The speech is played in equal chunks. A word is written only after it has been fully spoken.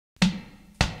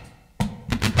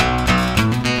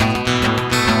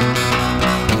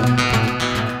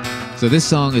So this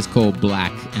song is called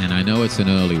Black, and I know it's an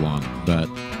early one, but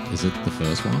is it the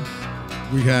first one?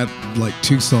 We had like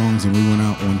 2 songs, and we went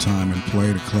out one time and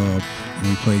played a club, and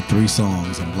we played 3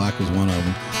 songs, and Black was one of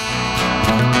them.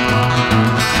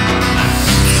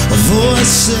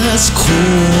 Voices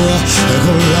cool,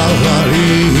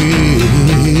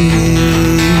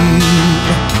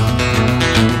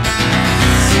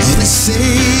 they say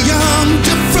I'm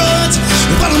different,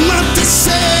 but I'm not the same.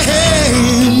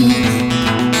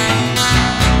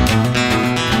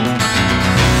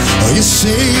 You say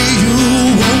you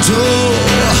want to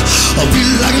be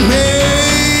like me.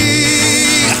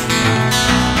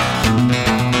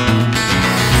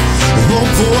 Oh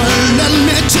boy, let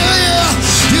me tell you,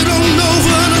 you don't know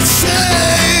what I'm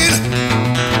saying.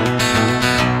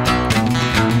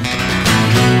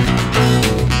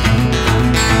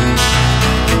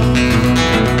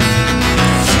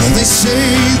 They say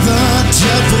the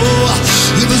devil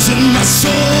lives in my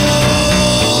soul.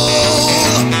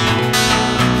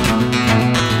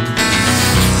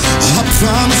 I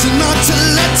promise not to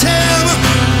let him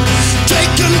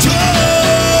take control.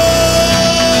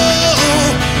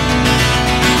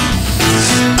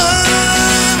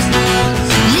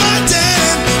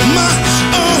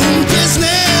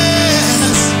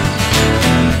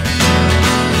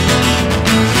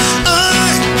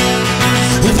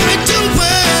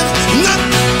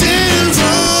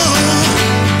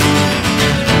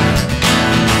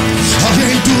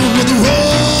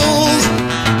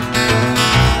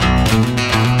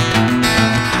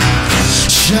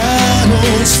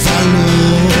 Shadows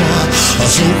follow,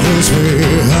 so close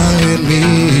way.